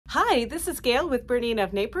Hi, this is Gayle with BERNINA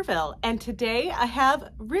of Naperville, and today I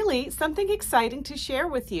have really something exciting to share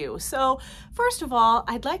with you. So first of all,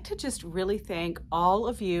 I'd like to just really thank all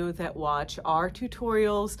of you that watch our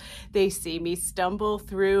tutorials. They see me stumble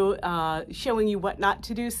through showing you what not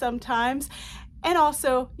to do sometimes, and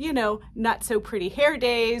also, you know, not so pretty hair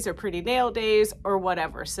days or pretty nail days or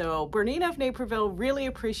whatever. So BERNINA of Naperville really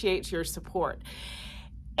appreciates your support.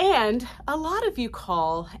 And a lot of you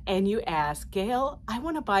call and you ask, Gayle, I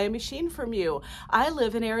want to buy a machine from you. I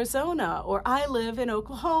live in Arizona, or I live in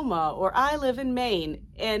Oklahoma, or I live in Maine.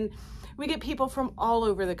 And we get people from all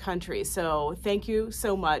over the country. So thank you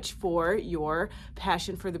so much for your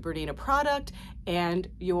passion for the BERNINA product and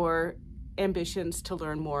your ambitions to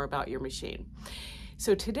learn more about your machine.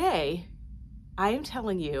 So today, I am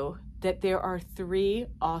telling you that there are 3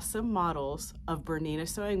 awesome models of BERNINA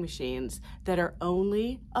sewing machines that are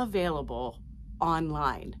only available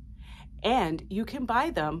online. And you can buy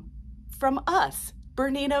them from us,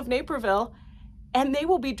 BERNINA of Naperville, and they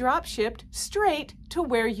will be drop shipped straight to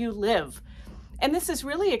where you live. And this is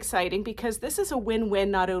really exciting because this is a win-win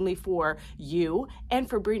not only for you and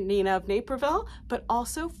for BERNINA of Naperville, but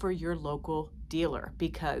also for your local dealer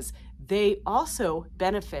because they also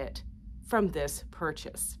benefit from this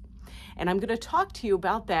purchase. And I'm going to talk to you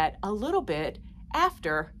about that a little bit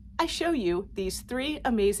after I show you these 3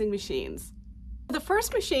 amazing machines. The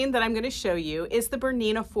first machine that I'm going to show you is the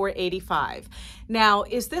BERNINA 485. Now,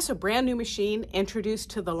 is this a brand new machine introduced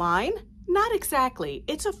to the line? Not exactly.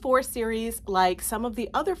 It's a 4 series like some of the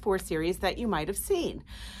other 4 series that you might have seen.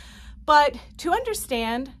 But to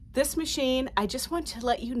understand this machine, I just want to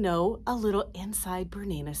let you know a little inside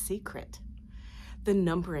BERNINA secret. The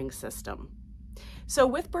numbering system. So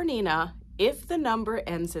with BERNINA, if the number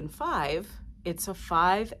ends in 5, it's a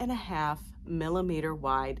 5.5 millimeter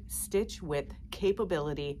wide stitch width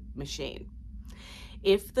capability machine.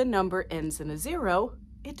 If the number ends in a 0,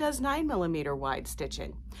 it does 9 millimeter wide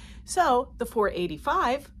stitching. So the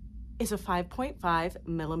 485 is a 5.5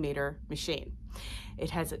 millimeter machine. It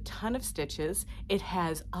has a ton of stitches. It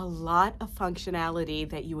has a lot of functionality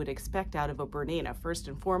that you would expect out of a BERNINA. First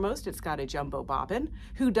and foremost, it's got a jumbo bobbin.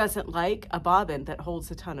 Who doesn't like a bobbin that holds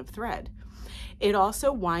a ton of thread? It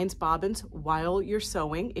also winds bobbins while you're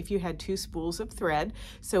sewing if you had 2 spools of thread.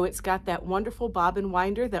 So it's got that wonderful bobbin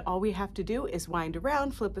winder that all we have to do is wind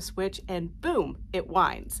around, flip a switch, and boom, it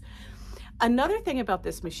winds. Another thing about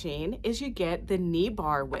this machine is you get the knee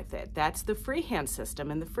bar with it. That's the freehand system.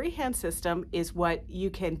 And the freehand system is what you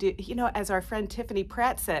can do, you know, as our friend Tiffany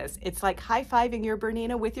Pratt says, it's like high-fiving your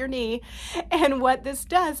BERNINA with your knee. And what this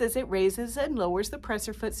does is it raises and lowers the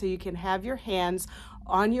presser foot so you can have your hands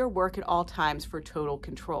on your work at all times for total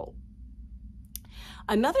control.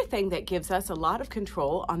 Another thing that gives us a lot of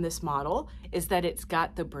control on this model is that it's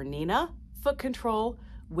got the BERNINA foot control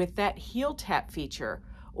with that heel tap feature,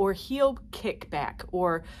 or heel kickback,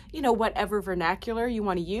 or you know, whatever vernacular you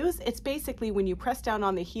want to use. It's basically when you press down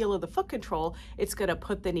on the heel of the foot control, it's going to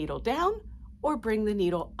put the needle down or bring the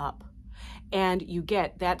needle up. And you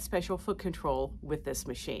get that special foot control with this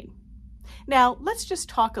machine. Now, let's just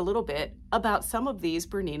talk a little bit about some of these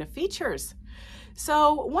BERNINA features.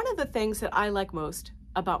 So one of the things that I like most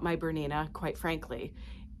about my BERNINA, quite frankly,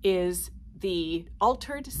 is the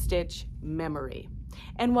altered stitch memory.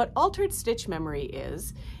 And what altered stitch memory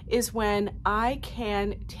is when I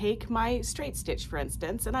can take my straight stitch, for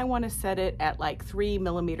instance, and I want to set it at like 3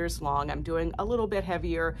 millimeters long. I'm doing a little bit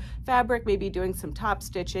heavier fabric, maybe doing some top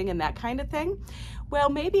stitching and that kind of thing. Well,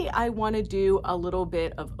 maybe I want to do a little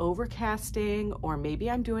bit of overcasting, or maybe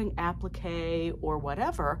I'm doing applique or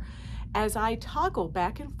whatever. As I toggle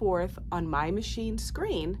back and forth on my machine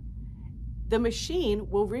screen, the machine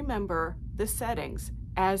will remember the settings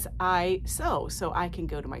as I sew. So I can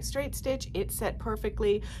go to my straight stitch, it's set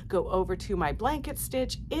perfectly, go over to my blanket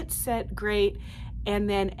stitch, it's set great, and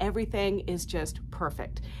then everything is just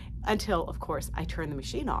perfect until, of course, I turn the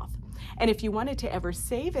machine off. And if you wanted to ever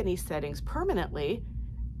save any settings permanently,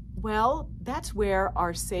 well, that's where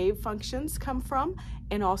our save functions come from,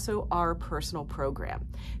 and also our personal program.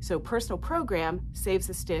 So personal program saves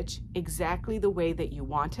a stitch exactly the way that you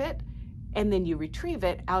want it, and then you retrieve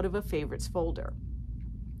it out of a favorites folder.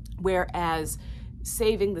 Whereas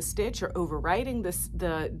saving the stitch or overwriting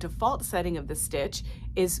the default setting of the stitch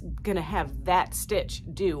is going to have that stitch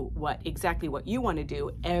do exactly what you want to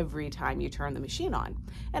do every time you turn the machine on.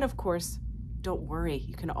 And of course, don't worry,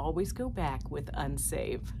 you can always go back with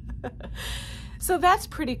unsave. So that's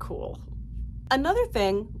pretty cool. Another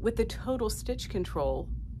thing with the total stitch control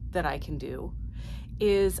that I can do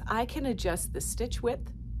is I can adjust the stitch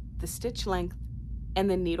width, the stitch length, and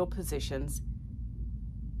the needle positions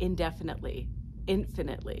indefinitely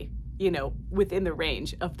infinitely, you know, within the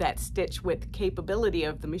range of that stitch width capability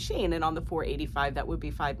of the machine. And on the 485, that would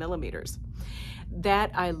be 5 millimeters.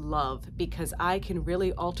 That I love because I can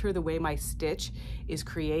really alter the way my stitch is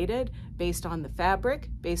created based on the fabric,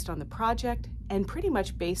 based on the project, and pretty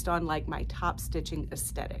much based on like my top stitching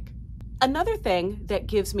aesthetic. Another thing that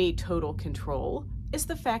gives me total control is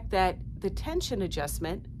the fact that the tension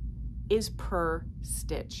adjustment is per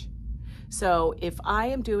stitch. So if I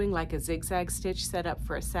am doing like a zigzag stitch set up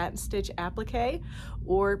for a satin stitch applique,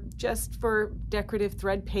 or just for decorative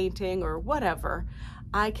thread painting or whatever,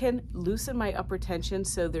 I can loosen my upper tension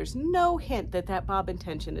so there's no hint that that bobbin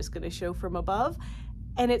tension is going to show from above,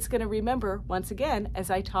 and it's going to remember once again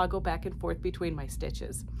as I toggle back and forth between my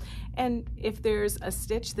stitches. And if there's a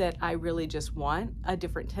stitch that I really just want a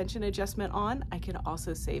different tension adjustment on, I can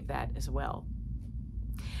also save that as well.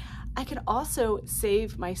 I can also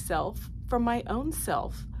save myself from my own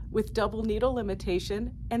self with double needle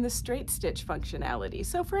limitation and the straight stitch functionality.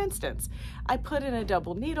 So for instance, I put in a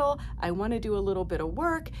double needle, I want to do a little bit of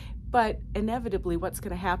work, but inevitably what's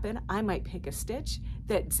going to happen, I might pick a stitch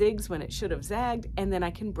that zigs when it should have zagged, and then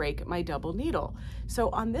I can break my double needle. So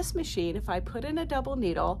on this machine, if I put in a double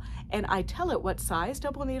needle and I tell it what size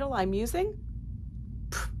double needle I'm using,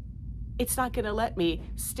 it's not going to let me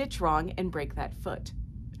stitch wrong and break that foot.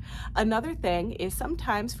 Another thing is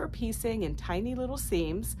sometimes for piecing in tiny little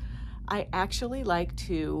seams, I actually like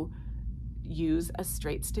to use a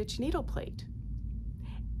straight stitch needle plate.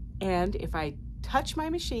 And if I touch my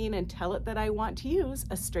machine and tell it that I want to use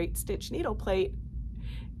a straight stitch needle plate,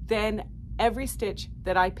 then every stitch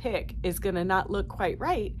that I pick is going to not look quite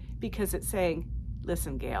right because it's saying,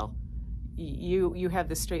 listen, Gayle, you have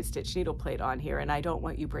the straight stitch needle plate on here, and I don't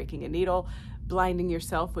want you breaking a needle, blinding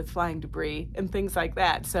yourself with flying debris and things like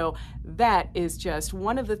that. So that is just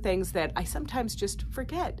one of the things that I sometimes just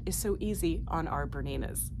forget is so easy on our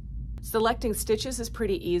Berninas. Selecting stitches is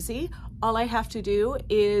pretty easy. All I have to do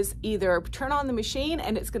is either turn on the machine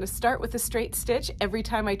and it's going to start with a straight stitch every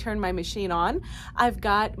time I turn my machine on. I've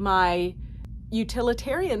got my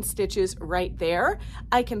utilitarian stitches right there.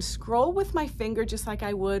 I can scroll with my finger just like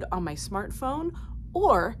I would on my smartphone,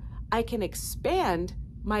 or I can expand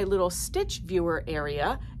my little stitch viewer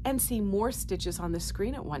area and see more stitches on the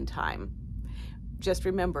screen at one time. Just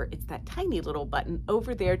remember, it's that tiny little button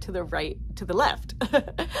over there to the right, to the left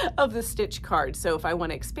of the stitch card. So if I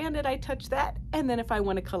want to expand it, I touch that, and then if I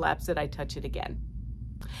want to collapse it, I touch it again.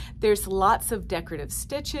 There's lots of decorative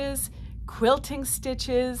stitches, quilting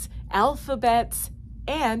stitches, alphabets,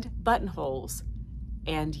 and buttonholes.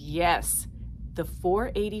 And yes, the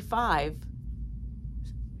 485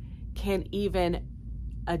 can even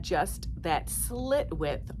adjust that slit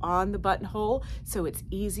width on the buttonhole so it's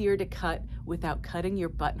easier to cut without cutting your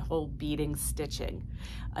buttonhole beading stitching.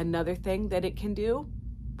 Another thing that it can do,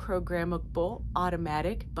 programmable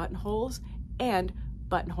automatic buttonholes and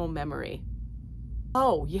buttonhole memory.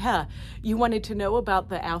 Oh yeah, you wanted to know about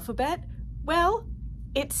the alphabet? Well,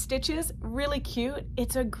 it stitches really cute.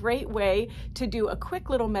 It's a great way to do a quick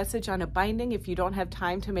little message on a binding if you don't have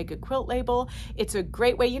time to make a quilt label. It's a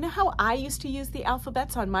great way. You know how I used to use the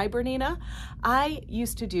alphabets on my Bernina? I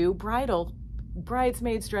used to do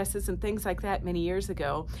bridesmaids dresses and things like that many years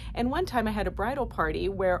ago. And one time I had a bridal party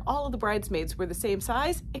where all of the bridesmaids were the same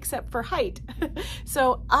size except for height.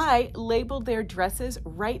 So I labeled their dresses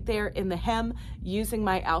right there in the hem using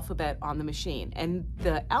my alphabet on the machine. And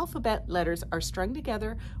the alphabet letters are strung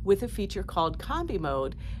together with a feature called combi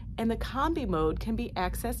mode. And the combi mode can be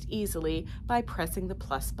accessed easily by pressing the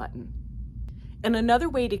plus button. And another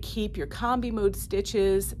way to keep your combi mode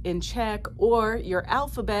stitches in check, or your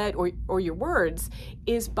alphabet or your words,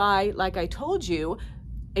 is by, like I told you,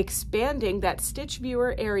 expanding that stitch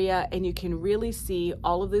viewer area, and you can really see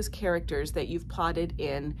all of those characters that you've plotted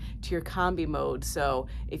in to your combi mode. So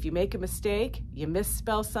if you make a mistake, you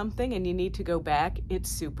misspell something and you need to go back, it's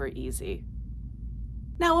super easy.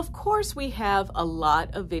 Now, of course, we have a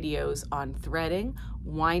lot of videos on threading,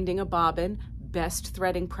 winding a bobbin, best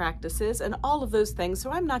threading practices, and all of those things, so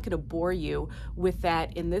I'm not going to bore you with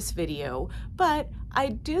that in this video, but I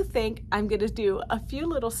do think I'm going to do a few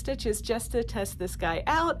little stitches just to test this guy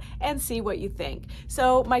out and see what you think.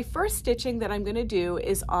 So my first stitching that I'm going to do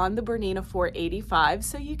is on the Bernina 485,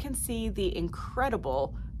 so you can see the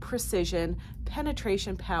incredible precision,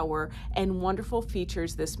 penetration power, and wonderful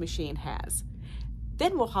features this machine has.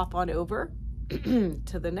 Then we'll hop on over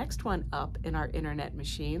to the next one up in our internet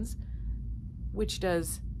machines, which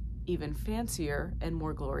does even fancier and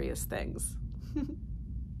more glorious things.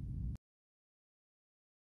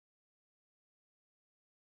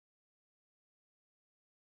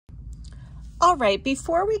 All right,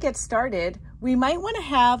 before we get started, we might want to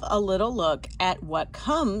have a little look at what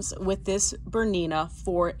comes with this Bernina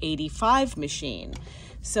 485 machine.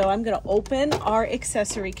 So I'm going to open our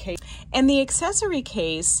accessory case, and the accessory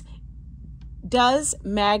case does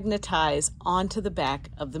magnetize onto the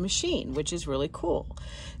back of the machine, which is really cool.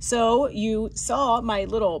 So you saw my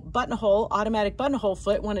little buttonhole, automatic buttonhole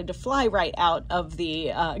foot wanted to fly right out of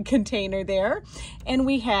the container there. And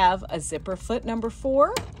we have a zipper foot number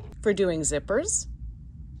 4 for doing zippers.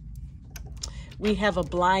 We have a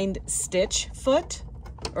blind stitch foot,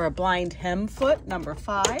 or a blind hem foot number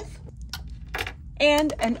 5,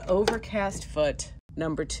 and an overcast foot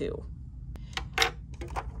number 2.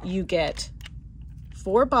 You get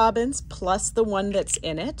 4 bobbins plus the one that's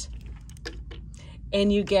in it,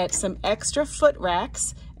 and you get some extra foot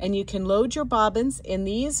racks, and you can load your bobbins in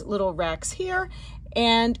these little racks here.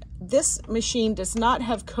 And this machine does not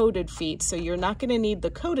have coated feet, so you're not going to need the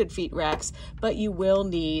coated feet racks, but you will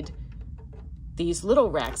need these little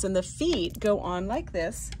racks, and the feet go on like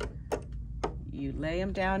this. You lay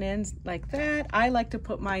them down in like that. I like to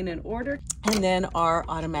put mine in order, and then our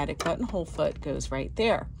automatic buttonhole foot goes right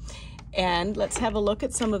there. And let's have a look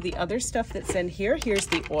at some of the other stuff that's in here. Here's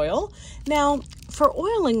the oil. Now, for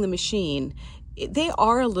oiling the machine, they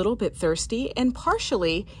are a little bit thirsty, and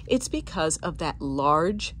partially it's because of that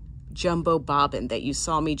large jumbo bobbin that you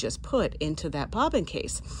saw me just put into that bobbin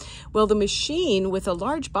case. Well, the machine with a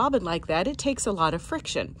large bobbin like that, it takes a lot of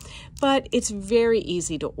friction, but it's very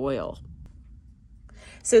easy to oil.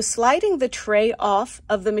 So sliding the tray off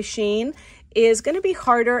of the machine is going to be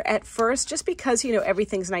harder at first, just because, you know,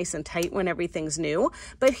 everything's nice and tight when everything's new.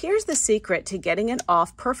 But here's the secret to getting it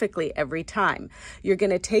off perfectly every time. You're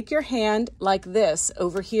going to take your hand like this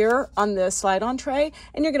over here on the slide-on tray,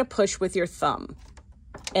 and you're going to push with your thumb.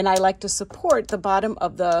 And I like to support the bottom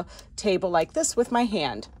of the table like this with my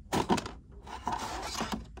hand.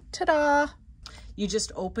 Ta-da! You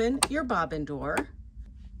just open your bobbin door.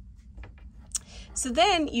 So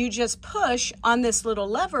then you just push on this little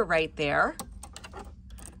lever right there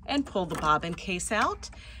and pull the bobbin case out.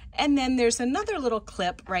 And then there's another little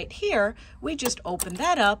clip right here. We just open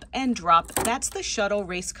that up and drop. That's the shuttle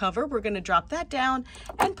race cover. We're going to drop that down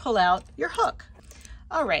and pull out your hook.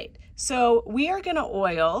 All right, so we are going to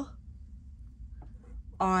oil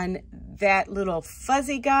on that little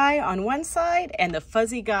fuzzy guy on one side and the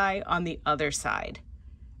fuzzy guy on the other side.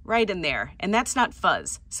 Right in there, and that's not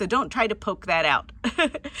fuzz, so don't try to poke that out.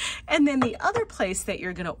 And then the other place that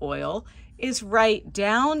you're going to oil is right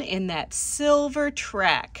down in that silver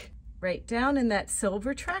track. Right down in that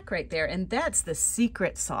silver track right there, and that's the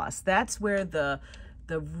secret sauce. That's where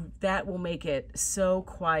that will make it so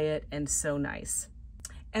quiet and so nice.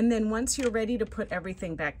 And then once you're ready to put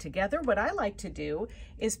everything back together, what I like to do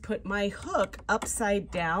is put my hook upside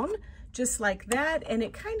down, just like that, and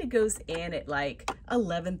it kind of goes in at like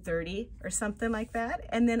 11:30 or something like that.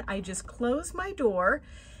 And then I just close my door,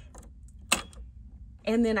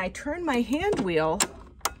 and then I turn my hand wheel,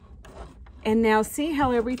 and now see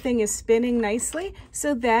how everything is spinning nicely?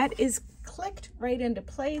 So that is clicked right into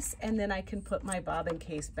place, and then I can put my bobbin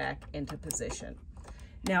case back into position.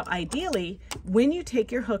 Now, ideally, when you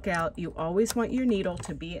take your hook out, you always want your needle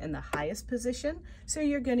to be in the highest position. So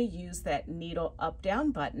you're going to use that needle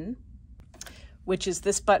up-down button, which is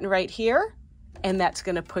this button right here, and that's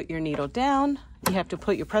going to put your needle down. You have to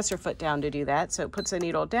put your presser foot down to do that. So it puts the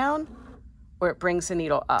needle down, or it brings the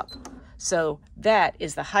needle up. So that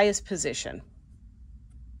is the highest position.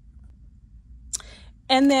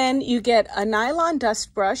 And then you get a nylon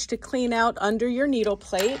dust brush to clean out under your needle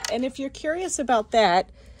plate. And if you're curious about that,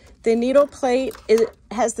 the needle plate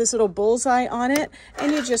has this little bullseye on it,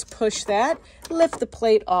 and you just push that, lift the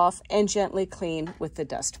plate off, and gently clean with the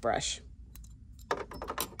dust brush.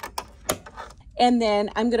 And then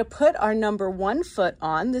I'm going to put our number 1 foot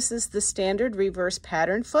on. This is the standard reverse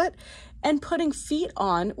pattern foot. And putting feet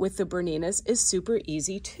on with the Berninas is super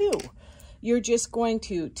easy too. You're just going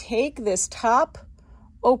to take this top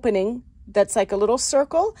opening that's like a little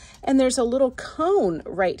circle, and there's a little cone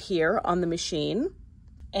right here on the machine.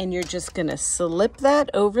 And you're just going to slip that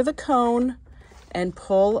over the cone and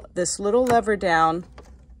pull this little lever down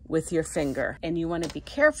with your finger. And you want to be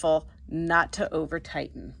careful not to over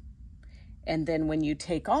tighten. And then when you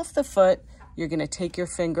take off the foot, you're going to take your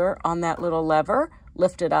finger on that little lever,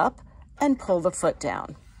 lift it up, and pull the foot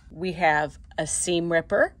down. We have a seam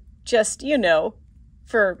ripper, just, you know,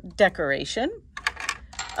 for decoration,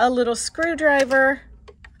 a little screwdriver,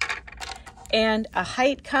 and a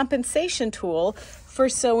height compensation tool for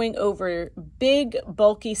sewing over big,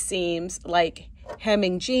 bulky seams like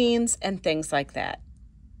hemming jeans and things like that.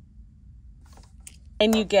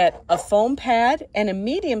 And you get a foam pad and a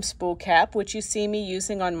medium spool cap, which you see me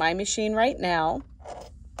using on my machine right now,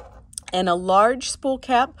 and a large spool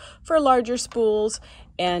cap for larger spools,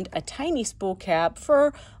 and a tiny spool cap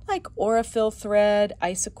for like Aurifil thread,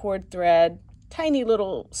 Isocord thread, tiny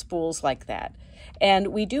little spools like that. And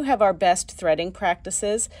we do have our best threading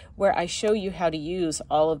practices where I show you how to use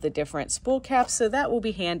all of the different spool caps, so that will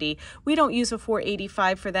be handy. We don't use a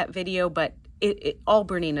 485 for that video, but all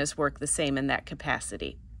Berninas work the same in that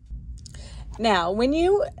capacity. Now, when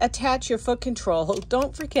you attach your foot control,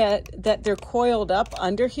 don't forget that they're coiled up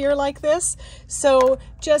under here like this. So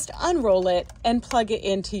just unroll it and plug it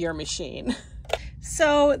into your machine.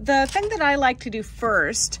 So the thing that I like to do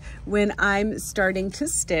first when I'm starting to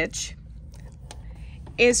stitch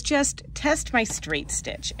is just test my straight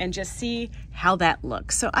stitch and just see how that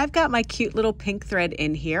looks. So I've got my cute little pink thread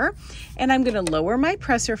in here, and I'm going to lower my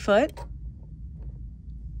presser foot,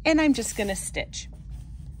 and I'm just going to stitch.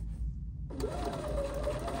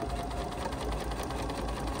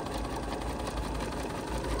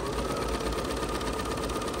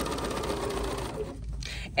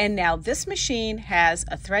 And now this machine has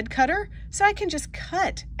a thread cutter, so I can just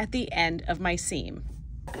cut at the end of my seam.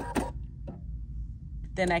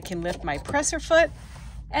 Then I can lift my presser foot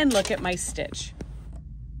and look at my stitch.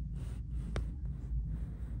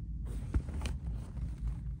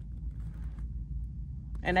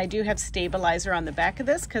 And I do have stabilizer on the back of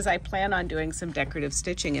this because I plan on doing some decorative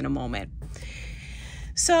stitching in a moment.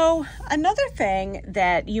 So another thing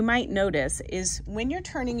that you might notice is when you're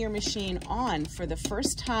turning your machine on for the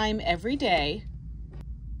first time every day,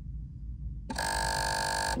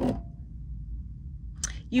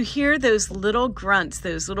 you hear those little grunts,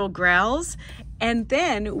 those little growls, and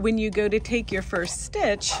then when you go to take your first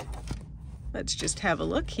stitch, let's just have a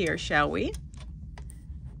look here, shall we?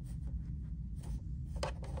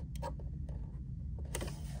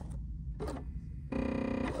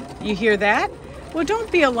 You hear that? Well,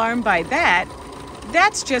 don't be alarmed by that.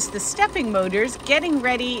 That's just the stepping motors getting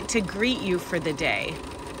ready to greet you for the day.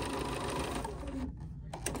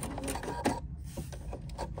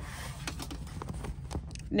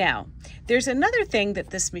 Now, there's another thing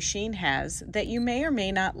that this machine has that you may or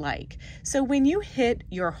may not like. So when you hit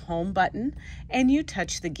your home button and you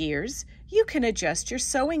touch the gears, you can adjust your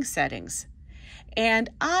sewing settings. And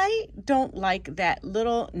I don't like that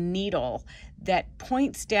little needle that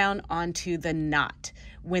points down onto the knot.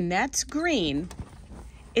 When that's green,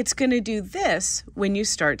 it's going to do this when you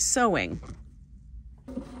start sewing.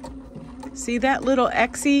 See that little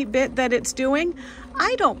X-y bit that it's doing?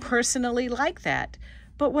 I don't personally like that.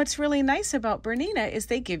 But what's really nice about Bernina is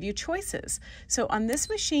they give you choices. So on this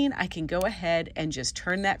machine, I can go ahead and just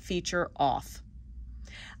turn that feature off.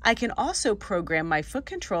 I can also program my foot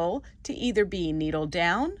control to either be needle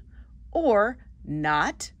down or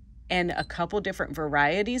knot, and a couple different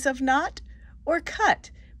varieties of knot, or cut.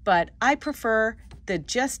 But I prefer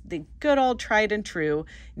just the good old tried and true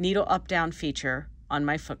needle up down feature on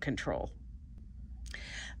my foot control.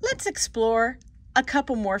 Let's explore a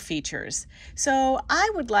couple more features. So I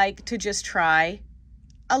would like to just try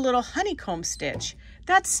a little honeycomb stitch.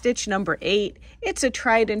 That's stitch number 8. It's a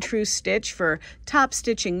tried and true stitch for top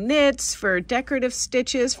stitching knits, for decorative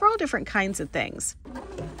stitches, for all different kinds of things.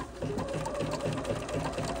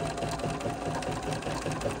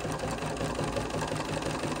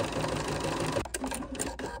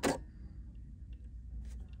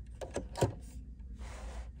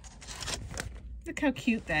 Look how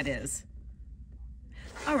cute that is.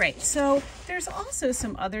 All right, so there's also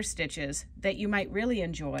some other stitches that you might really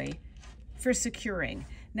enjoy for securing.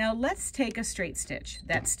 Now let's take a straight stitch.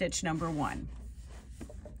 That's stitch number 1.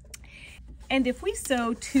 And if we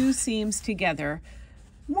sew 2 seams together,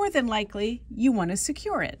 more than likely you want to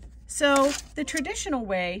secure it. So the traditional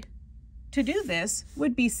way to do this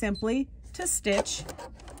would be simply to stitch,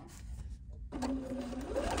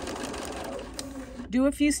 do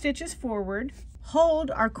a few stitches forward, hold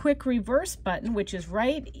our quick reverse button, which is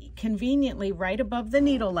conveniently right above the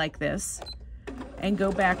needle like this, and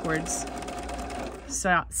go backwards.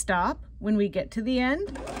 So stop when we get to the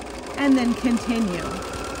end, and then continue.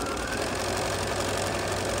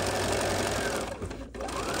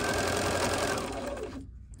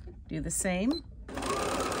 Do the same.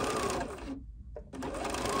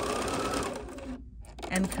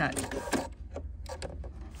 And cut.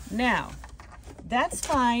 Now, that's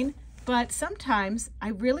fine, but sometimes I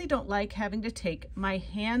really don't like having to take my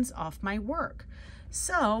hands off my work.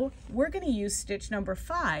 So we're going to use stitch number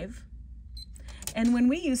 5. And when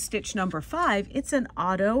we use stitch number 5, it's an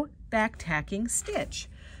auto back tacking stitch.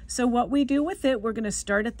 So what we do with it, we're going to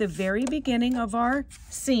start at the very beginning of our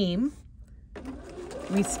seam,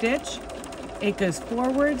 We stitch, it goes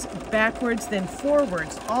forwards, backwards, then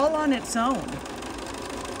forwards, all on its own.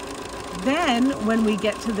 Then when we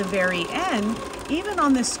get to the very end, even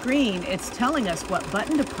on the screen, it's telling us what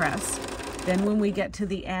button to press. Then when we get to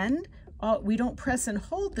the end, we don't press and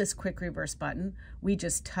hold this quick reverse button, we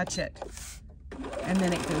just touch it. And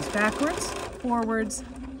then it goes backwards, forwards,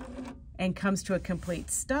 and comes to a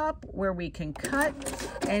complete stop where we can cut.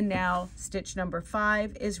 And now stitch number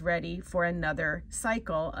 5 is ready for another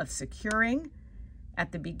cycle of securing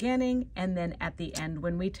at the beginning and then at the end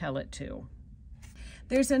when we tell it to.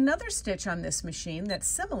 There's another stitch on this machine that's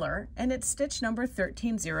similar, and it's stitch number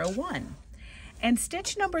 1301. And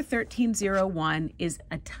stitch number 1301 is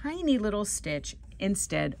a tiny little stitch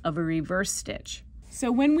instead of a reverse stitch.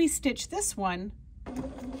 So when we stitch this one,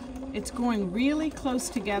 it's going really close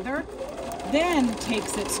together, then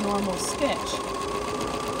takes its normal stitch.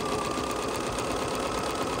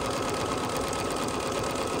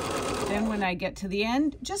 Then when I get to the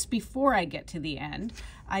end, just before I get to the end,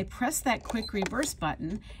 I press that quick reverse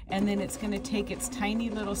button, and then it's going to take its tiny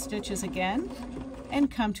little stitches again and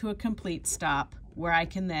come to a complete stop where I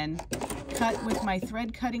can then cut with my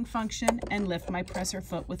thread cutting function and lift my presser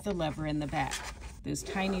foot with the lever in the back. Those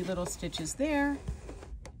tiny little stitches there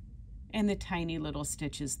and the tiny little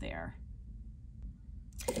stitches there.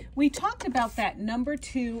 We talked about that number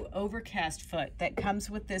 2 overcast foot that comes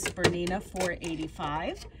with this BERNINA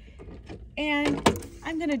 485. And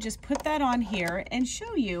I'm going to just put that on here and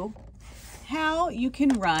show you how you can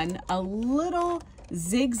run a little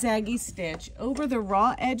zigzaggy stitch over the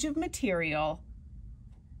raw edge of material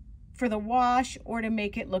for the wash or to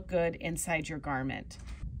make it look good inside your garment.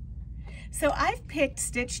 So I've picked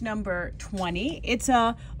stitch number 20. It's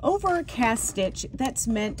a overcast stitch that's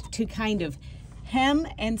meant to kind of hem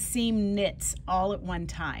and seam knits all at one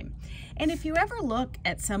time. And if you ever look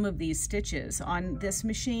at some of these stitches on this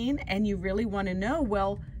machine and you really want to know,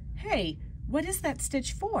 well, hey, what is that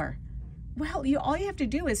stitch for? Well, all you have to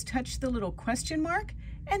do is touch the little question mark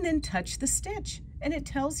and then touch the stitch and it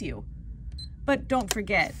tells you. But don't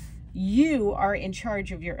forget, you are in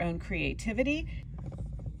charge of your own creativity,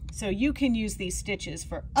 so you can use these stitches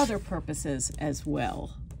for other purposes as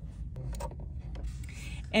well.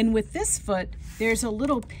 And with this foot, there's a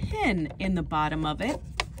little pin in the bottom of it.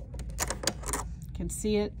 You can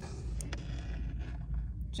see it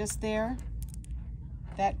just there,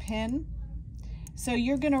 that pin. So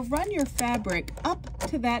you're going to run your fabric up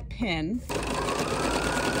to that pin.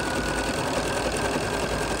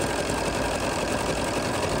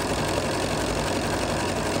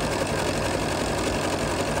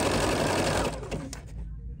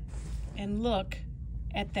 And look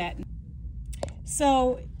at that.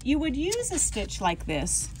 So you would use a stitch like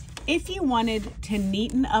this if you wanted to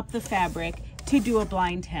neaten up the fabric to do a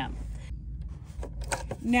blind hem.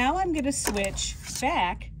 Now I'm going to switch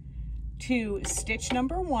back to stitch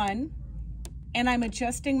number 1, and I'm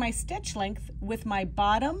adjusting my stitch length with my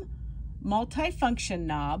bottom multifunction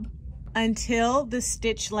knob until the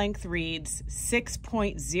stitch length reads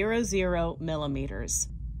 6.00 millimeters.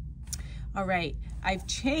 All right, I've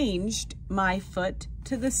changed my foot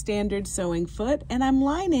to the standard sewing foot, and I'm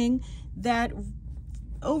lining that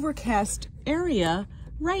overcast area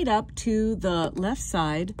right up to the left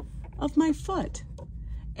side of my foot.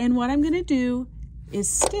 And what I'm going to do is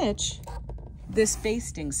stitch this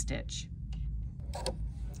basting stitch.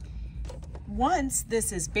 Once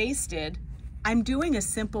this is basted, I'm doing a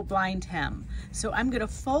simple blind hem. So I'm going to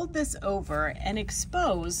fold this over and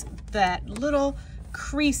expose that little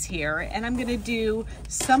crease here, and I'm going to do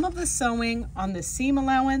some of the sewing on the seam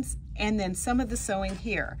allowance and then some of the sewing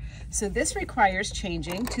here. So this requires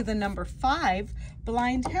changing to the number 5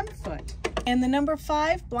 blind hem foot. And the number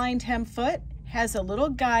 5 blind hem foot has a little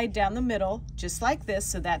guide down the middle, just like this.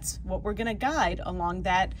 So that's what we're going to guide along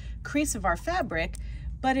that crease of our fabric,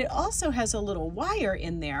 but it also has a little wire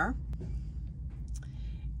in there.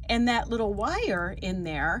 And that little wire in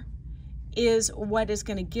there is what is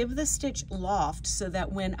going to give the stitch loft so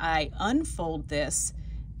that when I unfold this,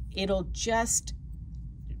 it'll just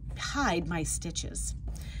hide my stitches.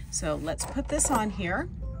 So let's put this on here.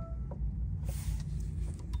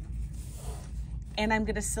 And I'm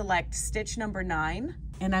going to select stitch number 9,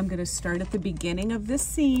 and I'm going to start at the beginning of this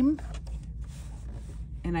seam,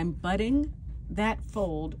 and I'm butting that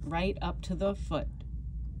fold right up to the foot,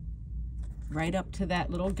 right up to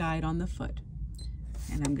that little guide on the foot.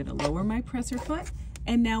 And I'm going to lower my presser foot,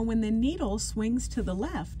 and now when the needle swings to the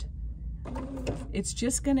left, it's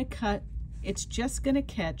just going to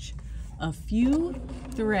catch a few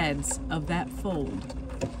threads of that fold.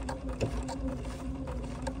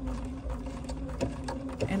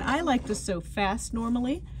 And I like to sew fast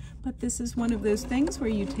normally, but this is one of those things where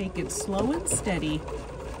you take it slow and steady.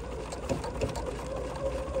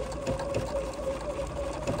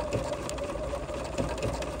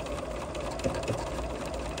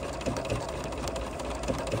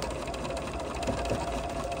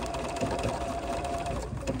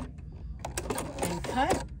 And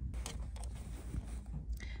cut.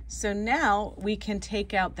 So now we can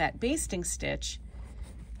take out that basting stitch,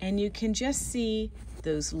 and you can just see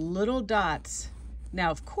those little dots. Now,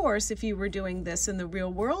 of course, if you were doing this in the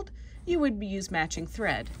real world, you would use matching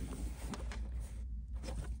thread.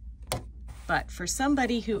 But for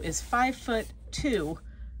somebody who is 5'2",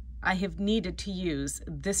 I have needed to use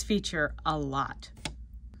this feature a lot.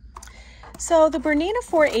 So the BERNINA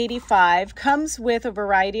 485 comes with a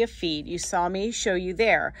variety of feet. You saw me show you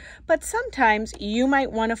there, but sometimes you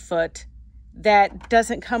might want a foot that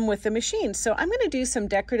doesn't come with the machine. So I'm going to do some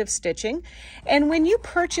decorative stitching. And when you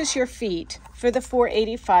purchase your feet for the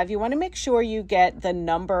 485, you want to make sure you get the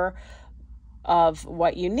number of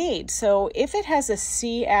what you need. So if it has a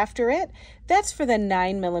C after it, that's for the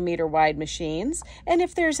 9mm wide machines. And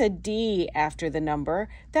if there's a D after the number,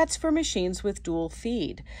 that's for machines with dual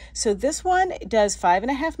feed. So this one does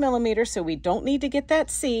 5.5mm, so we don't need to get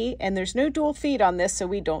that C, and there's no dual feed on this, so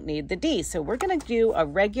we don't need the D. So we're going to do a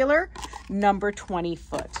regular number 20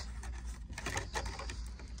 foot.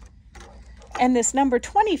 And this number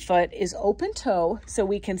 20 foot is open toe, so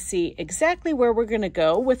we can see exactly where we're going to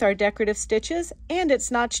go with our decorative stitches, and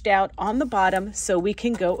it's notched out on the bottom so we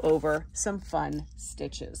can go over some fun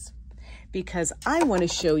stitches. Because I want to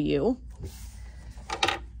show you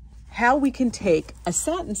how we can take a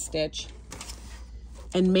satin stitch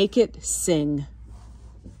and make it sing.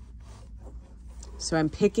 So I'm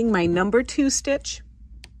picking my number 2 stitch.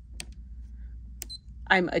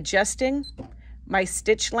 I'm adjusting my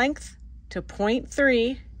stitch length to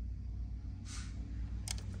 0.3,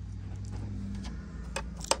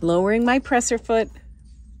 lowering my presser foot,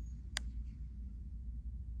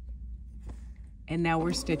 and now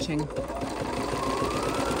we're stitching.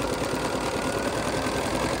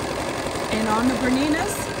 And on the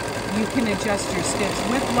BERNINAs, you can adjust your stitch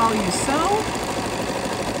width while you sew.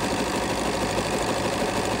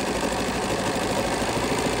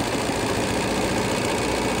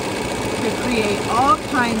 To create all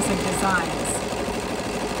kinds of designs.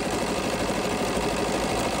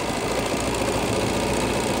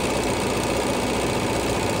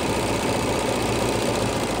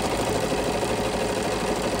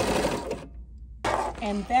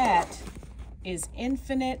 And that is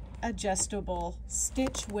infinite adjustable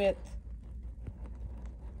stitch width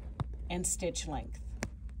and stitch length.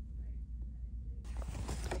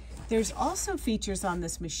 There's also features on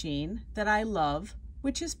this machine that I love,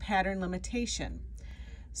 which is pattern limitation.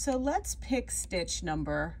 So let's pick stitch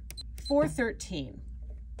number 413.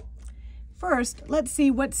 First, let's see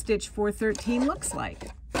what stitch 413 looks like.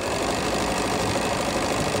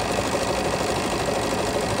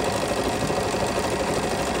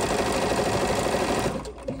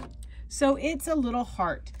 So it's a little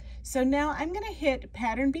heart. So now I'm going to hit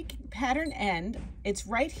pattern end. It's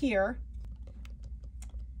right here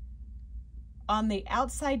on the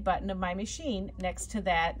outside button of my machine next to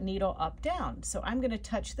that needle up down. So I'm going to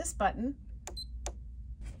touch this button.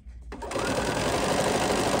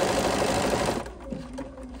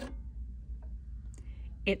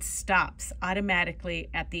 It stops automatically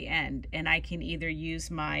at the end, and I can either use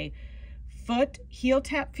my foot heel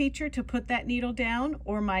tap feature to put that needle down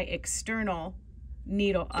or my external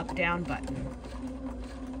needle up down button.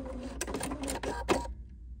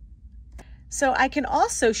 So I can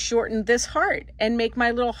also shorten this heart and make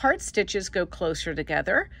my little heart stitches go closer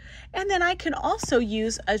together. And then I can also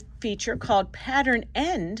use a feature called pattern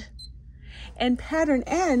end. And pattern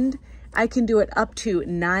end, I can do it up to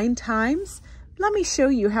 9 times. Let me show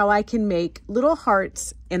you how I can make little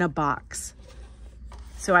hearts in a box.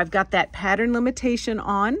 So I've got that pattern limitation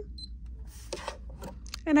on,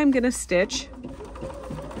 and I'm going to stitch.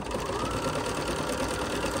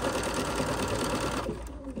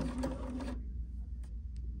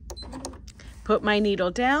 Put my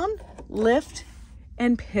needle down, lift,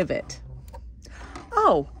 and pivot.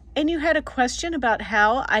 Oh, and you had a question about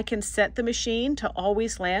how I can set the machine to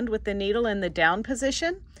always land with the needle in the down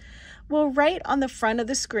position? Well, right on the front of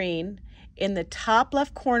the screen, in the top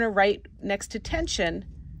left corner right next to tension,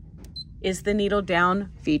 is the needle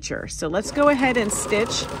down feature. So let's go ahead and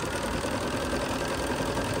stitch.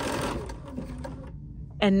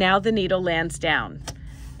 And now the needle lands down.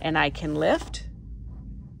 And I can lift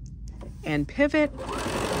and pivot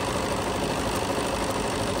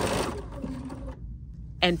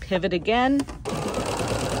and pivot again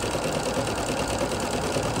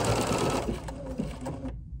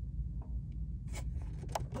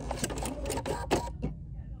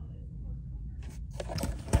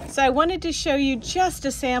So I wanted to show you just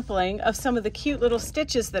a sampling of some of the cute little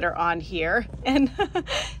stitches that are on here. And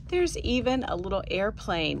there's even a little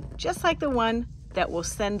airplane, just like the one that will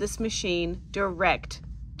send this machine direct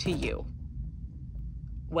to you.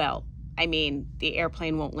 Well, I mean, the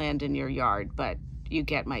airplane won't land in your yard, but you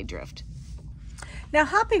get my drift. Now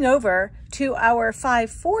hopping over to our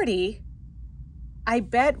 540, I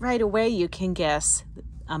bet right away you can guess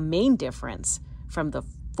a main difference from the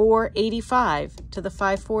 485 to the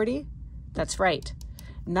 540. That's right,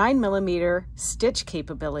 9mm stitch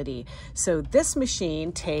capability. So this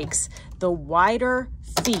machine takes the wider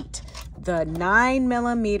feet, the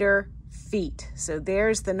 9mm feet. So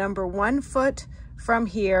there's the number 1 foot from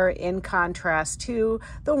here in contrast to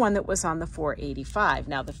the one that was on the 485.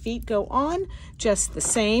 Now the feet go on just the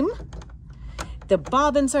same. The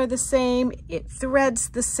bobbins are the same. It threads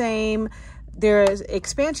the same. Their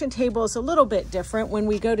expansion table is a little bit different. When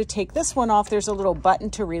we go to take this one off, there's a little button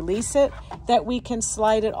to release it that we can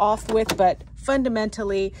slide it off with, but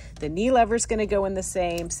fundamentally, the knee lever is going to go in the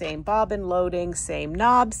same bobbin loading, same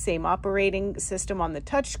knobs, same operating system on the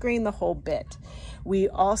touchscreen, the whole bit. We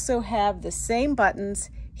also have the same buttons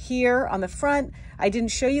here on the front. I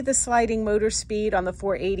didn't show you the sliding motor speed on the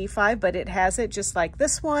 485, but it has it just like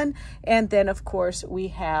this one. And then of course we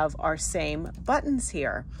have our same buttons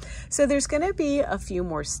here. So there's going to be a few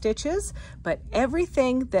more stitches, but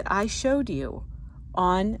everything that I showed you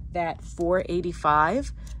on that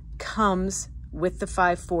 485 comes with the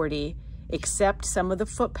 540, except some of the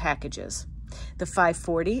foot packages. The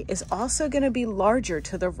 540 is also going to be larger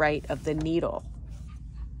to the right of the needle.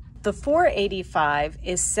 The 485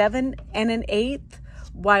 is 7 1/8,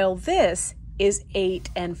 while this is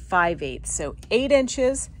 8 5/8. So 8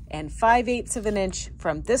 inches and 5/8 of an inch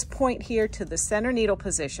from this point here to the center needle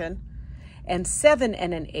position, and 7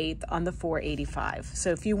 1/8 on the 485.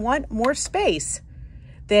 So if you want more space,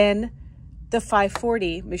 then the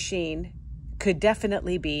 540 machine could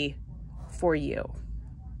definitely be for you.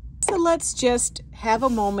 So let's just have a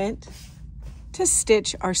moment to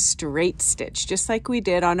stitch our straight stitch, just like we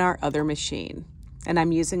did on our other machine. And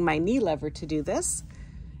I'm using my knee lever to do this,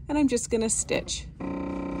 and I'm just gonna stitch.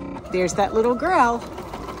 There's that little girl.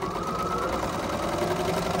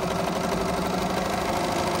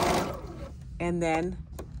 And then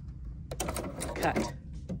cut.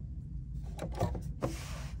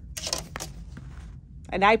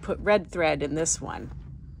 And I put red thread in this one.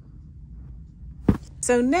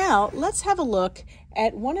 So now let's have a look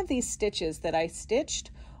at one of these stitches that I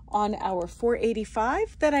stitched on our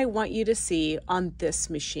 485 that I want you to see on this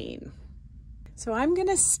machine. So I'm going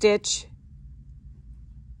to stitch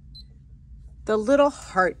the little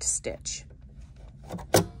heart stitch.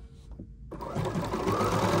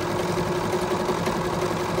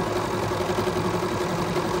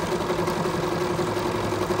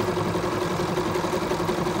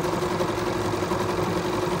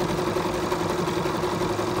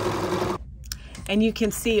 And you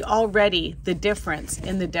can see already the difference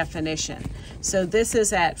in the definition. So this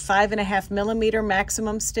is at 5.5mm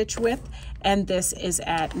maximum stitch width, and this is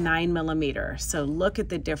at 9mm. So look at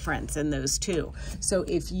the difference in those two. So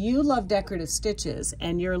if you love decorative stitches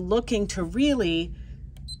and you're looking to really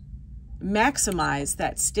maximize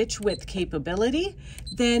that stitch width capability,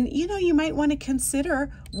 then you might want to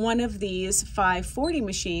consider one of these 540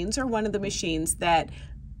 machines, or one of the machines that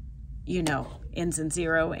ends in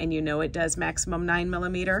 0 and it does maximum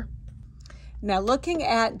 9mm. Now looking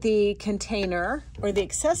at the container or the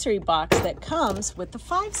accessory box that comes with the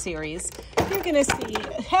 5 series, you're gonna see,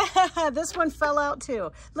 this one fell out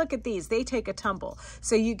too. Look at these, they take a tumble.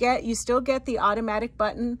 So you still get the automatic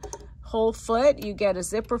button whole foot, you get a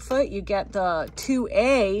zipper foot, you get the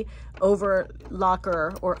 2A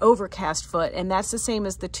overlocker or overcast foot, and that's the same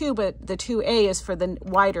as the 2, but the 2A is for the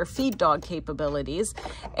wider feed dog capabilities.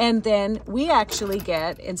 And then we actually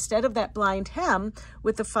get, instead of that blind hem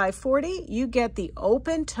with the 540, you get the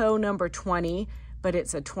open toe number 20, but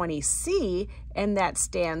it's a 20C, and that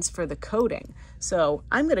stands for the coating. So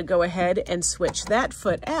I'm going to go ahead and switch that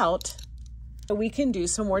foot out so we can do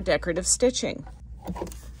some more decorative stitching.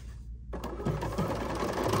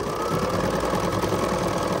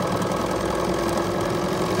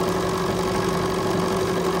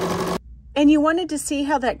 And you wanted to see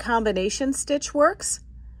how that combination stitch works?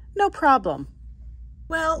 No problem.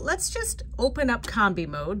 Well, let's just open up combi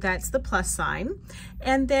mode. That's the plus sign.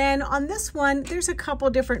 And then on this one, there's a couple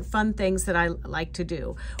different fun things that I like to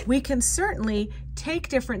do. We can certainly take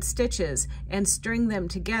different stitches and string them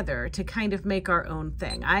together to kind of make our own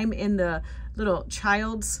thing. I'm in the little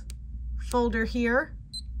child's folder here,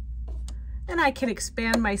 and I can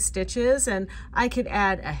expand my stitches, and I could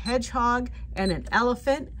add a hedgehog and an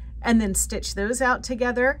elephant, and then stitch those out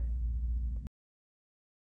together.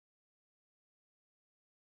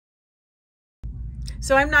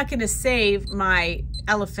 So I'm not going to save my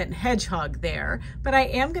elephant hedgehog there, but I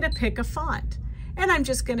am going to pick a font. And I'm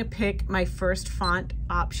just going to pick my first font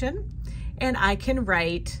option, and I can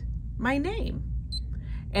write my name.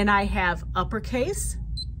 And I have uppercase,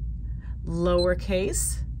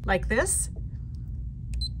 lowercase, like this.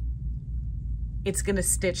 It's going to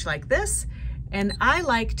stitch like this. And I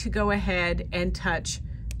like to go ahead and touch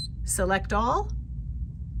select all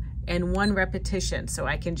and one repetition, so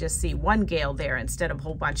I can just see one Gayle there instead of a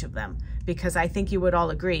whole bunch of them, because I think you would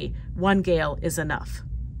all agree one Gayle is enough.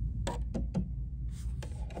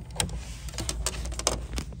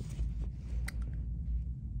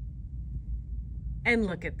 And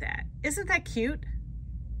look at that. Isn't that cute?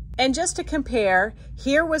 And just to compare,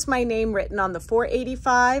 here was my name written on the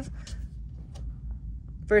 485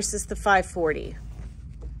 versus the 540.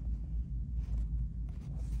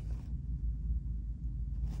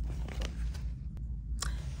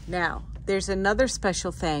 Now, there's another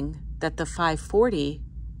special thing that the 540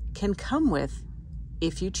 can come with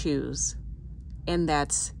if you choose, and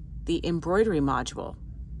that's the embroidery module.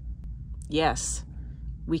 Yes,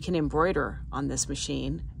 we can embroider on this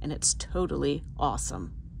machine, and it's totally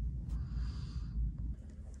awesome.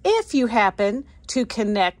 If you happen to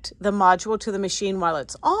connect the module to the machine while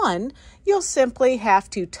it's on, you'll simply have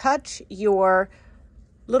to touch your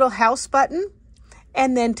little house button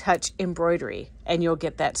and then touch embroidery, and you'll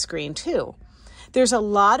get that screen too. There's a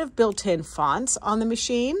lot of built-in fonts on the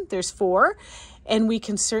machine. There's 4, and we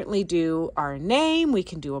can certainly do our name, we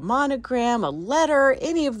can do a monogram, a letter,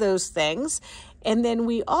 any of those things. And then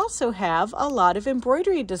we also have a lot of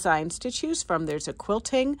embroidery designs to choose from. There's a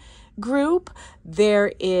quilting group.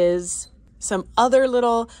 There is some other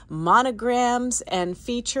little monograms and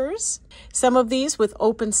features. Some of these with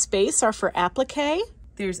open space are for applique.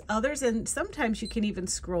 There's others, and sometimes you can even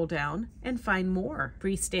scroll down and find more.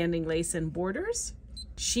 Freestanding lace and borders,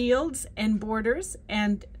 shields and borders,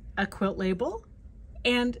 and a quilt label,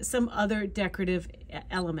 and some other decorative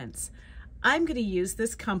elements. I'm going to use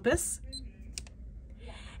this compass.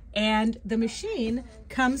 And the machine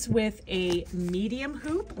comes with a medium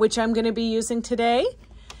hoop, which I'm going to be using today.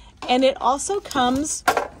 And it also comes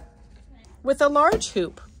with a large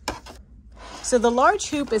hoop. So the large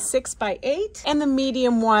hoop is 6 by 8 and the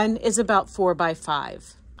medium one is about 4 by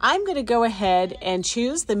 5. I'm going to go ahead and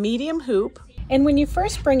choose the medium hoop. And when you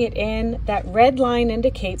first bring it in, that red line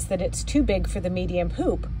indicates that it's too big for the medium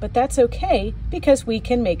hoop, but that's okay because we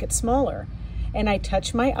can make it smaller. And I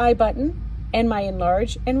touch my I button and my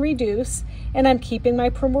enlarge and reduce, and I'm keeping my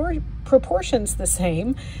proportions the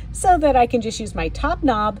same so that I can just use my top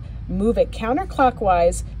knob, move it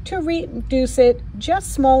counterclockwise to reduce it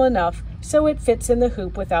just small enough so it fits in the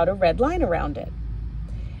hoop without a red line around it.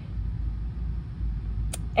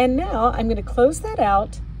 And now I'm going to close that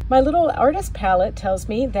out. My little artist palette tells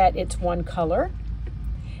me that it's one color.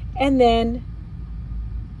 And then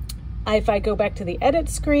if I go back to the edit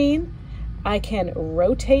screen, I can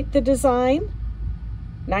rotate the design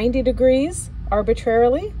 90 degrees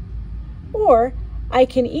arbitrarily, or I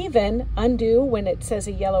can even undo when it says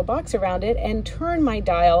a yellow box around it and turn my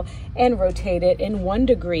dial and rotate it in 1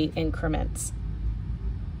 degree increments.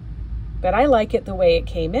 But I like it the way it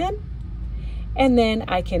came in. And then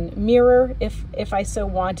I can mirror if I so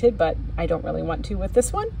wanted, but I don't really want to with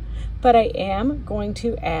this one. But I am going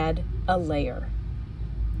to add a layer.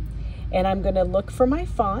 And I'm going to look for my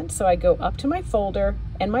font. So I go up to my folder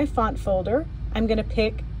and my font folder. I'm going to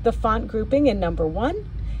pick the font grouping in number 1,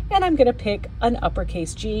 and I'm going to pick an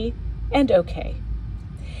uppercase G and OK.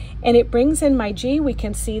 And it brings in my G. We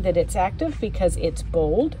can see that it's active because it's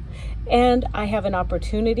bold, and I have an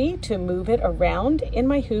opportunity to move it around in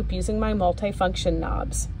my hoop using my multifunction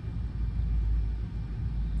knobs.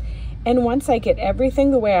 And once I get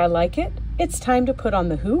everything the way I like it, it's time to put on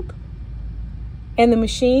the hoop. And the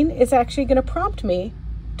machine is actually going to prompt me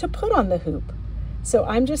to put on the hoop. So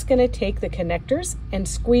I'm just going to take the connectors and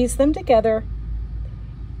squeeze them together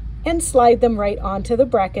and slide them right onto the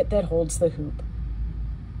bracket that holds the hoop.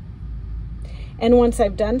 And once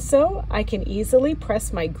I've done so, I can easily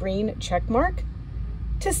press my green check mark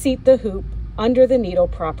to seat the hoop under the needle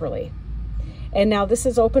properly. And now this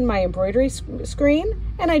has opened my embroidery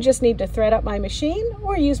screen, and I just need to thread up my machine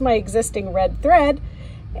or use my existing red thread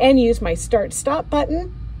and use my start stop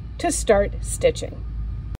button to start stitching.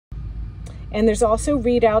 And there's also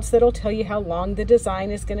readouts that'll tell you how long the design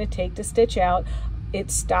is going to take to stitch out. It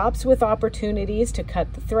stops with opportunities to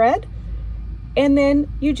cut the thread, and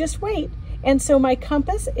then you just wait. And so my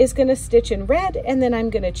compass is going to stitch in red, and then I'm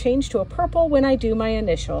going to change to a purple when I do my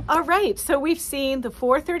initial. All right, so we've seen the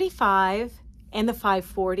 435 and the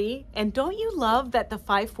 540, and don't you love that the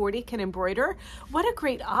 540 can embroider? What a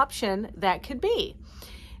great option that could be.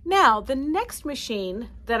 Now, the next machine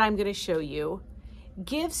that I'm going to show you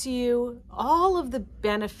gives you all of the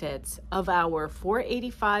benefits of our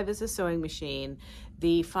 485 as a sewing machine,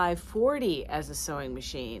 the 540 as a sewing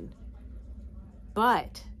machine,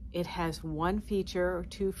 but it has one feature or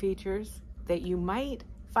two features that you might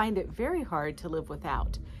find it very hard to live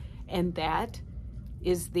without, and that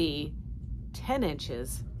is the 10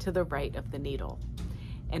 inches to the right of the needle.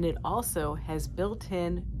 And it also has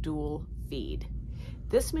built-in dual feed.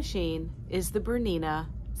 This machine is the BERNINA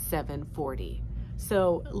 740.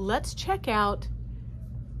 So let's check out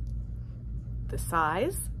the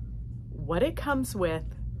size, what it comes with,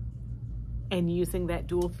 and using that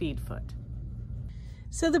dual feed foot.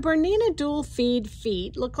 So the BERNINA dual feed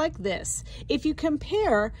feet look like this. If you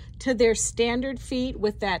compare to their standard feet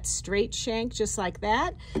with that straight shank just like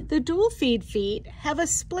that, the dual feed feet have a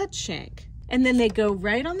split shank. And then they go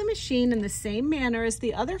right on the machine in the same manner as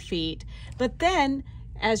the other feet. But then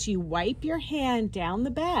as you wipe your hand down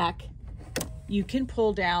the back, you can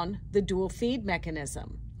pull down the dual feed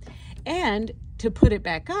mechanism. And to put it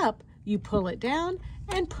back up, you pull it down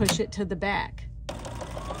and push it to the back.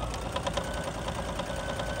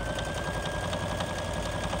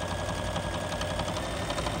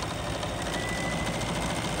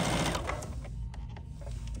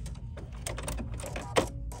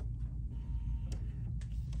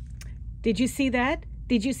 Did you see that?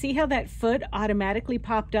 Did you see how that foot automatically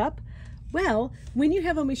popped up? Well, when you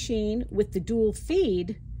have a machine with the dual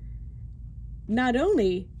feed, not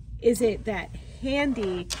only is it that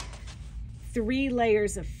handy 3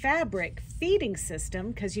 layers of fabric feeding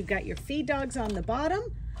system, because you've got your feed dogs on the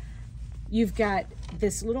bottom, you've got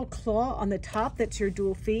this little claw on the top that's your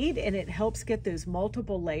dual feed, and it helps get those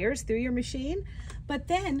multiple layers through your machine. But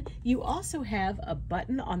then you also have a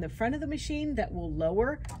button on the front of the machine that will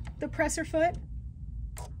lower the presser foot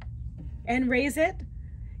and raise it.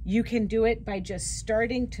 You can do it by just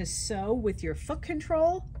starting to sew with your foot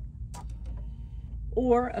control,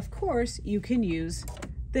 or of course you can use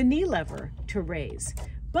the knee lever to raise.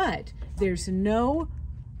 But there's no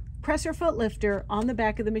presser foot lifter on the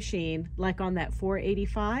back of the machine like on that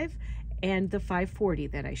 485 and the 540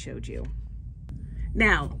 that I showed you.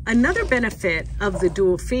 Now, another benefit of the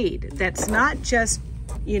dual feed that's not just,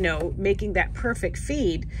 you know, making that perfect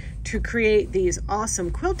feed to create these awesome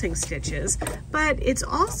quilting stitches, but it's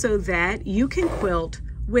also that you can quilt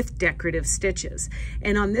with decorative stitches.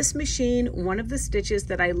 And on this machine, one of the stitches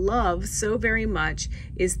that I love so very much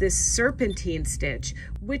is this serpentine stitch,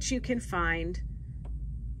 which you can find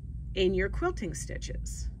in your quilting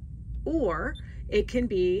stitches. Or it can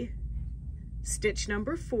be stitch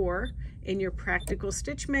number 4 in your practical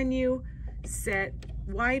stitch menu, set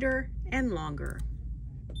wider and longer.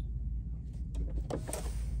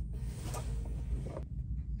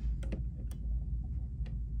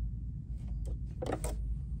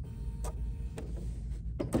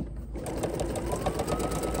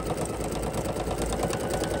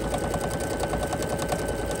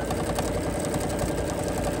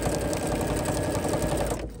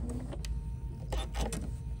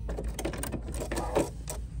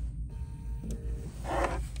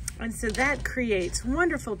 And so that creates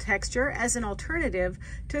wonderful texture as an alternative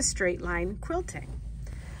to straight line quilting.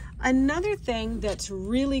 Another thing that's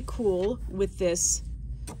really cool with this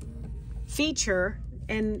feature,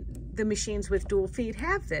 and the machines with dual feed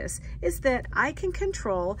have this, is that I can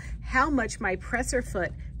control how much my presser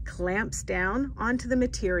foot clamps down onto the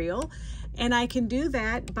material. And I can do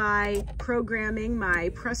that by programming my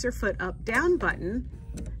presser foot up down button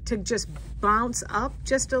to just bounce up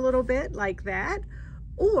just a little bit like that.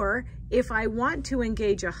 Or if I want to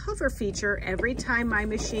engage a hover feature every time my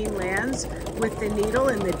machine lands with the needle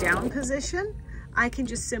in the down position, I can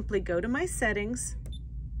just simply go to my settings,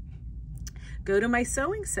 go to my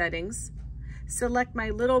sewing settings, select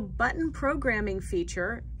my little button programming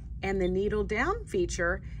feature and the needle down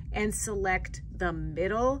feature, and select the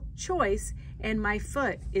middle choice, and my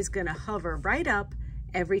foot is going to hover right up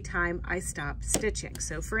every time I stop stitching.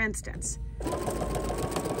 So for instance,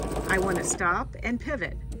 I want to stop and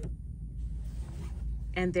pivot,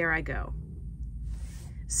 and there I go.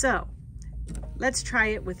 So let's try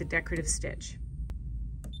it with a decorative stitch.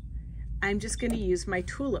 I'm just going to use my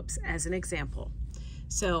tulips as an example.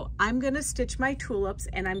 So I'm going to stitch my tulips,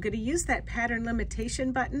 and I'm going to use that pattern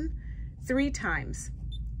limitation button 3 times.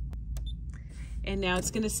 And now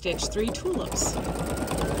it's going to stitch 3 tulips.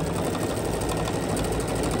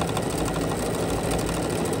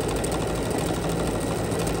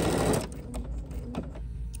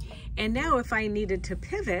 And now if I needed to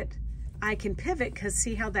pivot, I can pivot, because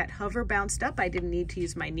see how that hover bounced up? I didn't need to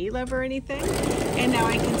use my knee lever or anything. And now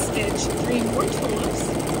I can stitch 3 more tulips.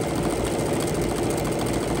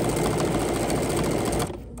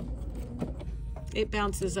 It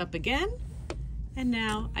bounces up again. And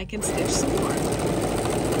now I can stitch some more.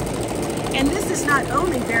 And this is not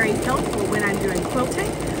only very helpful when I'm doing quilting,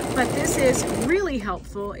 but this is really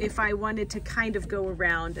helpful if I wanted to kind of go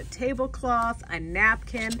around a tablecloth, a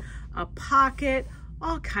napkin, a pocket,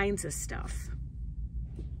 all kinds of stuff.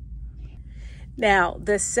 Now,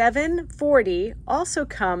 the 740 also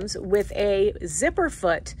comes with a zipper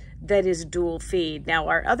foot that is dual feed. Now,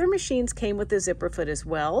 our other machines came with a zipper foot as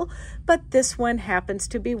well, but this one happens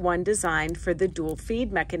to be one designed for the dual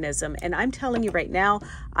feed mechanism. And I'm telling you right now,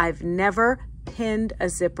 I've never pinned a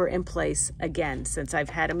zipper in place again since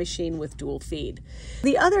I've had a machine with dual feed.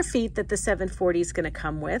 The other feet that the 740 is going to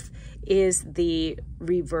come with is the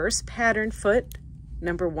reverse pattern foot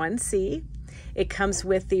number 1C. It comes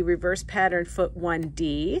with the reverse pattern foot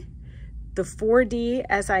 1D, the 4D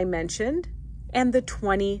as I mentioned, and the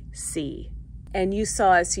 20C. And you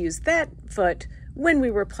saw us use that foot when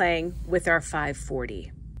we were playing with our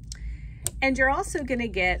 540. And you're also going to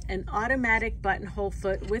get an automatic buttonhole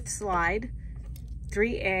foot with slide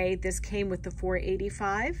 3A. This came with the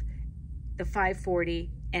 485, the 540,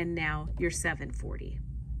 and now your 740.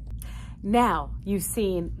 Now you've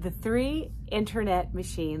seen the 3 internet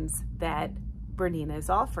machines that Bernina is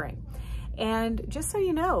offering. And just so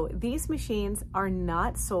you know, these machines are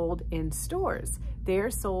not sold in stores.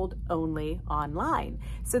 They're sold only online.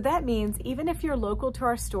 So that means even if you're local to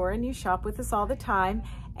our store and you shop with us all the time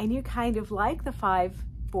and you kind of like the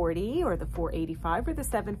 540 or the 485 or the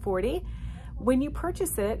 740, when you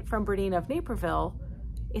purchase it from BERNINA of Naperville,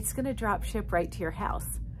 it's going to drop ship right to your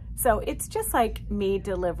house. So it's just like me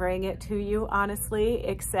delivering it to you, honestly,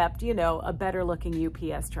 except, you know, a better looking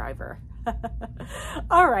UPS driver.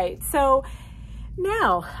 All right, so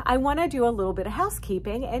now I want to do a little bit of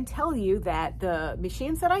housekeeping and tell you that the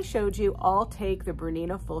machines that I showed you all take the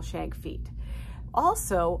BERNINA full shank feet.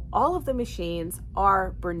 Also, all of the machines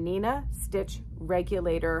are BERNINA Stitch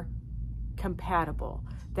Regulator compatible.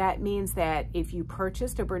 That means that if you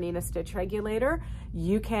purchased a BERNINA Stitch Regulator,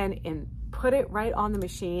 you can put it right on the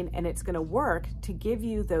machine and it's going to work to give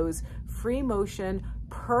you those free motion,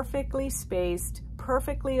 perfectly spaced,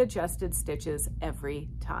 perfectly adjusted stitches every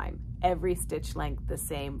time. Every stitch length the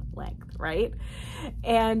same length, right?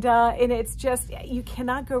 And it's just, you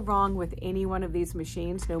cannot go wrong with any one of these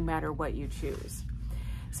machines, no matter what you choose.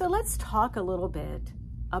 So let's talk a little bit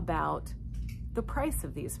about the price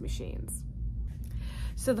of these machines.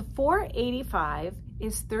 So the 485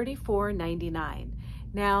 is $34.99.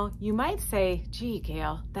 Now you might say, gee,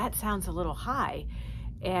 Gayle, that sounds a little high.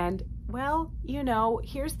 And well, you know,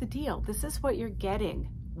 here's the deal. This is what you're getting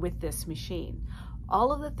with this machine.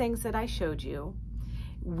 All of the things that I showed you,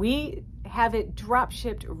 we have it drop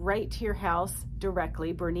shipped right to your house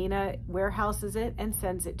directly. BERNINA warehouses it and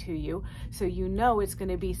sends it to you, so you know it's going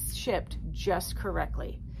to be shipped just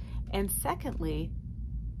correctly. And secondly,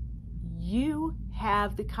 you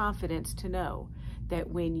have the confidence to know that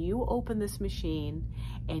when you open this machine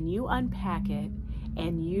and you unpack it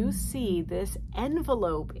and you see this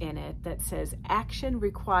envelope in it that says action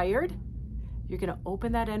required, you're going to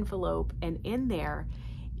open that envelope and in there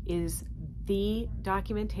is the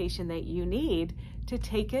documentation that you need to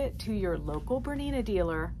take it to your local BERNINA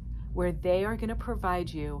dealer, where they are going to provide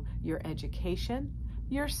you your education,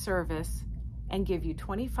 your service, and give you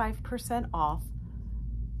 25% off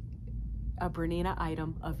a BERNINA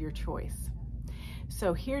item of your choice.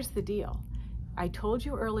 So here's the deal. I told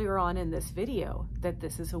you earlier on in this video that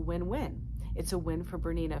this is a win-win. It's a win for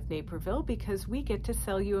BERNINA of Naperville because we get to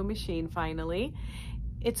sell you a machine finally.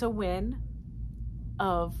 It's a win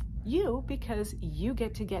of you because you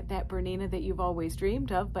get to get that BERNINA that you've always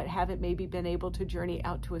dreamed of but haven't maybe been able to journey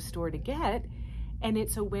out to a store to get. And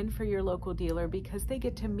it's a win for your local dealer because they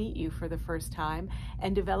get to meet you for the first time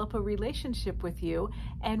and develop a relationship with you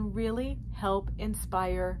and really help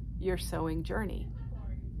inspire your sewing journey.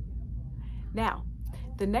 Now,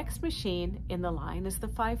 the next machine in the line is the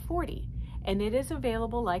 540, and it is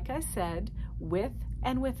available, like I said, with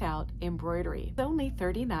and without embroidery. It's only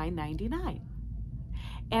 $39.99.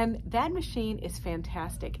 And that machine is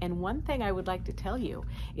fantastic. And one thing I would like to tell you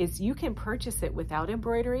is you can purchase it without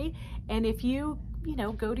embroidery. And if you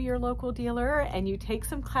go to your local dealer and you take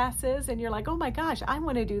some classes and you're like, oh my gosh, I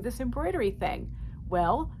want to do this embroidery thing.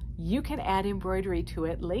 Well, you can add embroidery to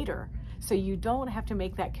it later. So you don't have to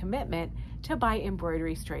make that commitment to buy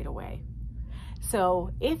embroidery straight away.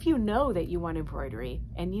 So if you know that you want embroidery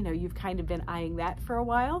and you've kind of been eyeing that for a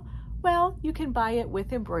while, Well, you can buy it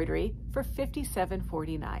with embroidery for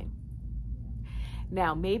 $57.49.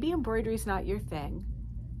 Now, maybe embroidery is not your thing,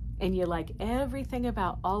 and you like everything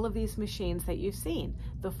about all of these machines that you've seen,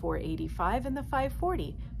 the 485 and the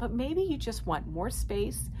 540, but maybe you just want more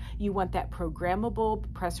space, you want that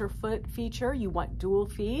programmable presser foot feature, you want dual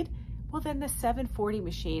feed, well then the 740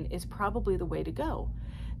 machine is probably the way to go.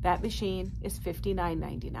 That machine is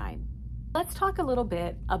 $59.99. Let's talk a little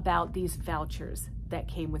bit about these vouchers that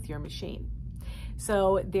came with your machine.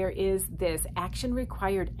 So there is this action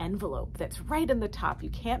required envelope that's right in the top. You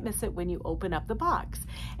can't miss it when you open up the box.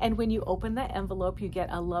 And when you open the envelope, you get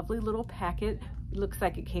a lovely little packet. It looks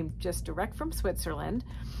like it came just direct from Switzerland.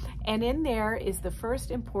 And in there is the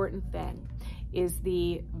first important thing, is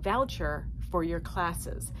the voucher for your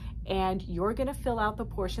classes. And you're gonna fill out the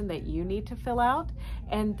portion that you need to fill out,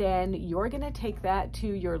 and then you're gonna take that to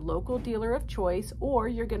your local dealer of choice, or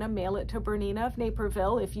you're gonna mail it to Bernina of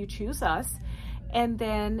Naperville if you choose us. And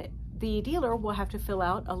then the dealer will have to fill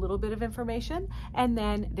out a little bit of information, and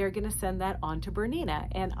then they're gonna send that on to Bernina.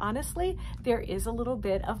 And honestly, there is a little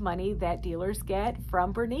bit of money that dealers get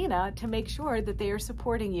from Bernina to make sure that they are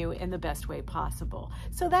supporting you in the best way possible.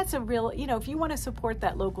 So that's a real, if you wanna support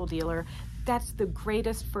that local dealer, that's the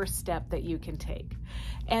greatest first step that you can take.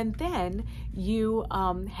 And then you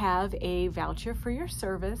have a voucher for your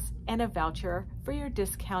service and a voucher for your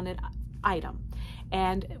discounted item.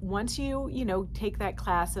 And once you take that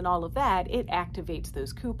class and all of that, it activates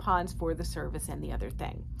those coupons for the service and the other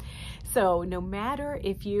thing. So no matter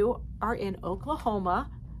if you are in Oklahoma,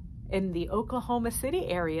 in the Oklahoma City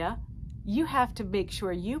area, you have to make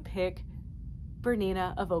sure you pick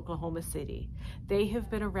Bernina of Oklahoma City. They have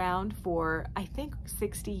been around for, I think,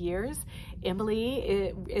 60 years.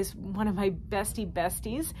 Emily is one of my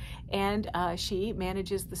besties, and she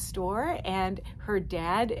manages the store, and her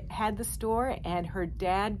dad had the store, and her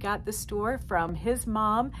dad got the store from his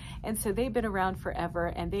mom, and so they've been around forever,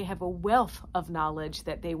 and they have a wealth of knowledge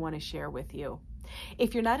that they want to share with you.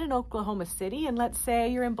 If you're not in Oklahoma City, and let's say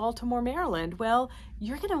you're in Baltimore, Maryland, well,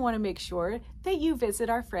 you're going to want to make sure that you visit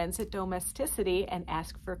our friends at Domesticity and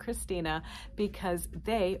ask for Christina, because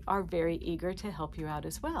they are very eager to help you out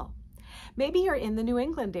as well. Maybe you're in the New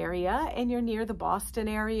England area and you're near the Boston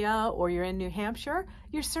area, or you're in New Hampshire.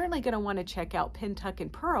 You're certainly going to want to check out Pin, Tuck,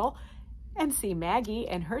 and Pearl and see Maggie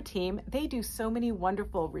and her team. They do so many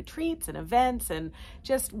wonderful retreats and events and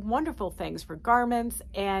just wonderful things for garments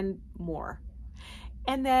and more.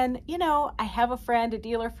 And then, I have a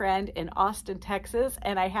dealer friend in Austin, Texas,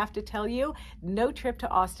 and I have to tell you, no trip to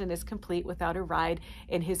Austin is complete without a ride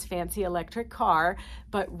in his fancy electric car.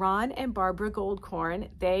 But Ron and Barbara Goldcorn,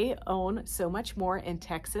 they own So Much More in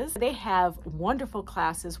Texas. They have wonderful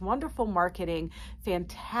classes, wonderful marketing,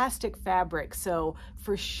 fantastic fabric. So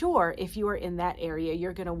for sure, if you are in that area,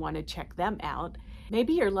 you're going to want to check them out.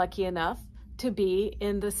 Maybe you're lucky enough to be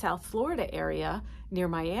in the South Florida area near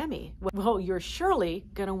Miami. Well, you're surely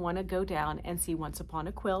going to want to go down and see Once Upon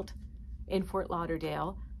a Quilt in Fort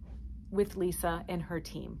Lauderdale with Lisa and her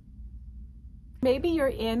team. Maybe you're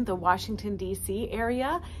in the Washington, D.C.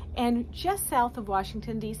 area, and just south of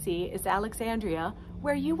Washington, D.C. is Alexandria,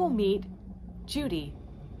 where you will meet Judy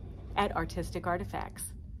at Artistic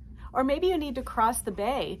Artifacts. Or maybe you need to cross the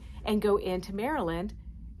bay and go into Maryland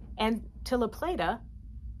and to La Plata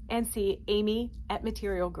and see Amy at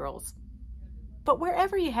Material Girls. But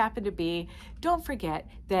wherever you happen to be, don't forget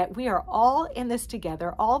that we are all in this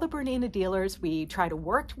together. All the Bernina dealers, we try to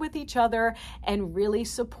work with each other and really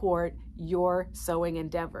support your sewing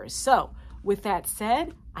endeavors. So with that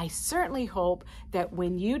said, I certainly hope that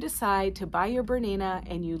when you decide to buy your Bernina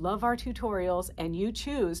and you love our tutorials and you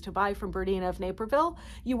choose to buy from Bernina of Naperville,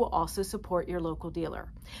 you will also support your local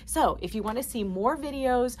dealer. So if you want to see more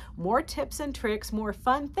videos, more tips and tricks, more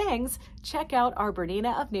fun things, check out our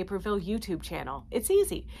Bernina of Naperville YouTube channel. It's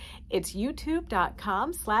easy. It's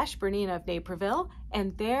youtube.com/Bernina of Naperville,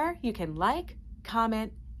 and there you can like,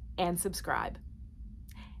 comment, and subscribe.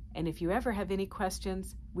 And if you ever have any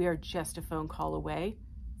questions, we are just a phone call away,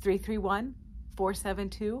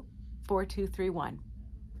 331-472-4231.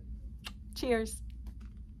 Cheers.